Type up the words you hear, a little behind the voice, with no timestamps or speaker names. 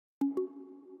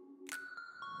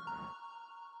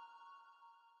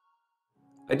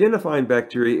Identifying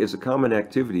bacteria is a common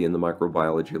activity in the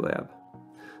microbiology lab.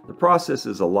 The process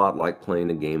is a lot like playing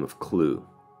a game of Clue.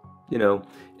 You know,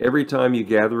 every time you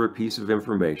gather a piece of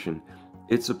information,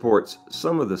 it supports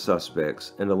some of the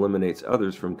suspects and eliminates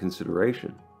others from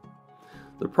consideration.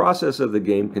 The process of the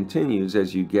game continues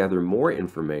as you gather more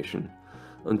information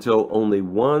until only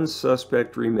one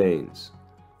suspect remains.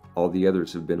 All the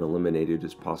others have been eliminated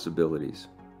as possibilities.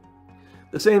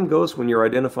 The same goes when you're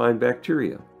identifying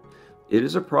bacteria. It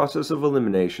is a process of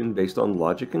elimination based on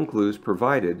logic and clues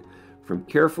provided from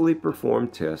carefully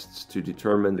performed tests to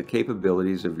determine the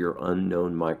capabilities of your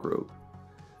unknown microbe.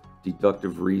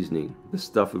 Deductive reasoning, the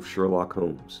stuff of Sherlock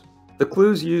Holmes. The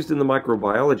clues used in the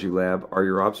microbiology lab are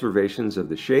your observations of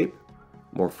the shape,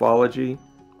 morphology,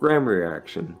 gram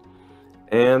reaction,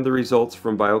 and the results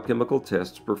from biochemical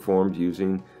tests performed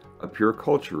using a pure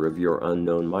culture of your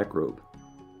unknown microbe.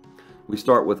 We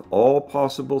start with all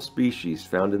possible species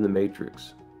found in the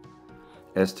matrix.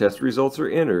 As test results are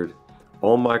entered,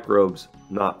 all microbes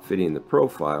not fitting the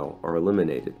profile are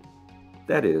eliminated.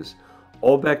 That is,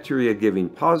 all bacteria giving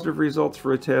positive results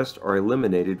for a test are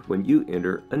eliminated when you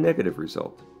enter a negative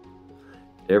result.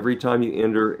 Every time you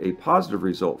enter a positive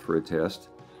result for a test,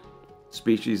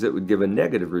 species that would give a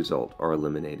negative result are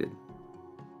eliminated.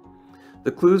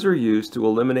 The clues are used to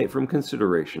eliminate from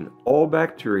consideration all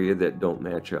bacteria that don't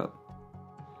match up.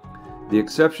 The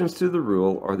exceptions to the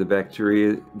rule are the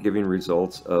bacteria giving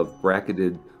results of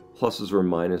bracketed pluses or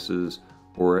minuses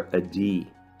or a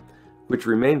D, which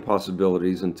remain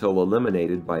possibilities until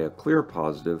eliminated by a clear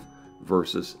positive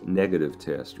versus negative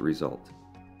test result.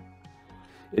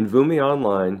 In VUMIE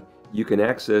Online, you can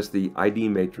access the ID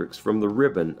matrix from the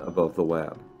ribbon above the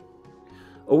lab.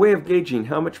 A way of gauging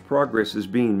how much progress is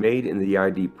being made in the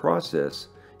ID process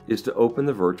is to open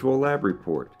the virtual lab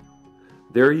report.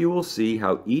 There you will see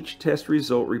how each test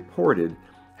result reported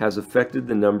has affected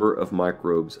the number of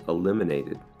microbes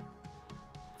eliminated.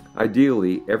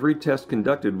 Ideally, every test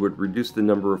conducted would reduce the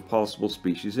number of possible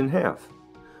species in half,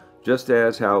 just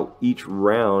as how each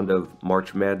round of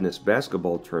March Madness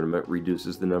basketball tournament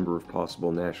reduces the number of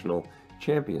possible national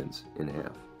champions in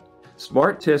half.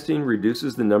 Smart testing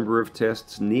reduces the number of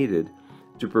tests needed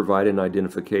to provide an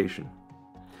identification.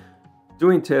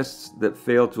 Doing tests that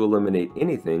fail to eliminate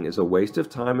anything is a waste of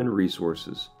time and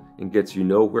resources and gets you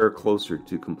nowhere closer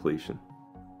to completion.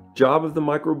 Job of the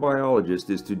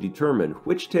microbiologist is to determine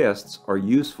which tests are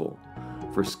useful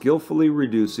for skillfully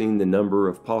reducing the number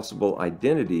of possible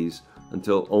identities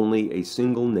until only a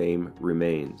single name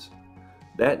remains.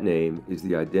 That name is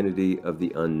the identity of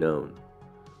the unknown,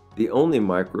 the only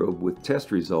microbe with test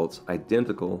results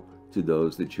identical to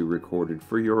those that you recorded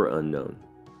for your unknown.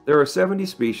 There are 70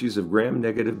 species of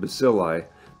gram-negative bacilli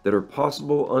that are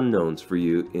possible unknowns for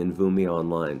you in VUMIE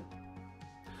Online.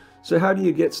 So how do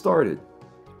you get started?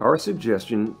 Our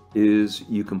suggestion is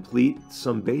you complete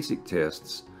some basic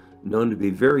tests known to be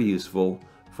very useful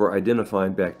for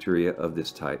identifying bacteria of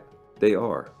this type. They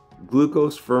are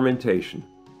glucose fermentation,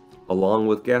 along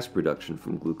with gas production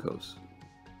from glucose;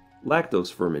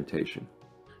 lactose fermentation,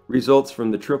 results from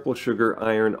the triple sugar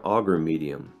iron agar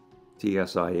medium,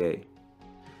 TSIA;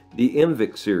 the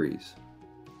MVIC series,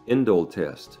 indole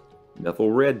test,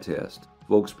 methyl red test,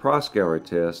 Voges-Proskauer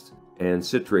test, and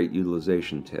citrate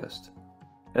utilization test,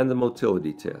 and the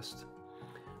motility test.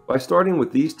 By starting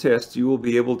with these tests, you will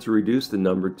be able to reduce the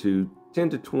number to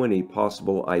 10 to 20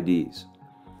 possible IDs.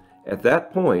 At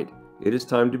that point, it is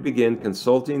time to begin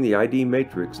consulting the ID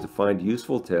matrix to find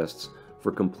useful tests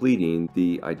for completing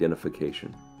the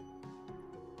identification.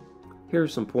 Here are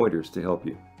some pointers to help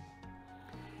you.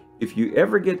 If you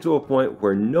ever get to a point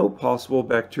where no possible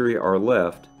bacteria are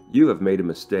left, you have made a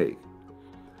mistake.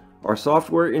 Our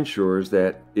software ensures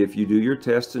that if you do your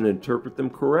tests and interpret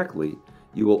them correctly,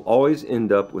 you will always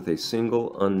end up with a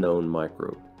single unknown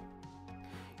microbe.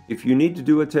 If you need to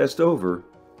do a test over,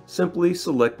 simply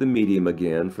select the medium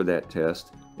again for that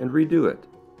test and redo it.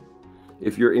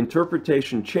 If your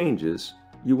interpretation changes,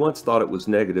 you once thought it was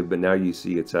negative but now you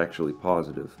see it's actually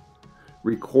positive,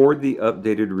 record the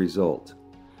updated result.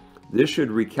 This should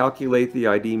recalculate the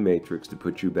ID matrix to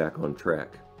put you back on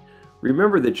track.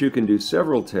 Remember that you can do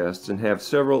several tests and have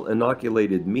several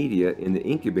inoculated media in the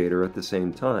incubator at the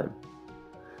same time.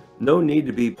 No need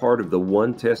to be part of the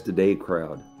one test a day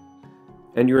crowd,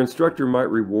 and your instructor might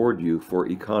reward you for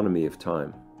economy of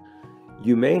time.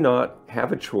 You may not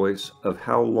have a choice of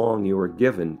how long you are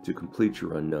given to complete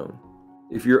your unknown.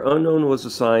 If your unknown was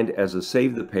assigned as a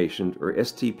Save the Patient or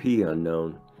STP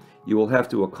unknown, you will have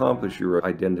to accomplish your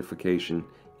identification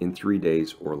in 3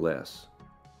 days or less.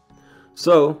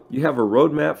 So, you have a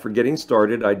roadmap for getting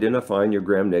started identifying your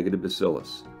gram-negative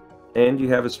bacillus. and you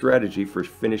have a strategy for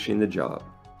finishing the job.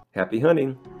 Happy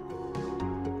hunting!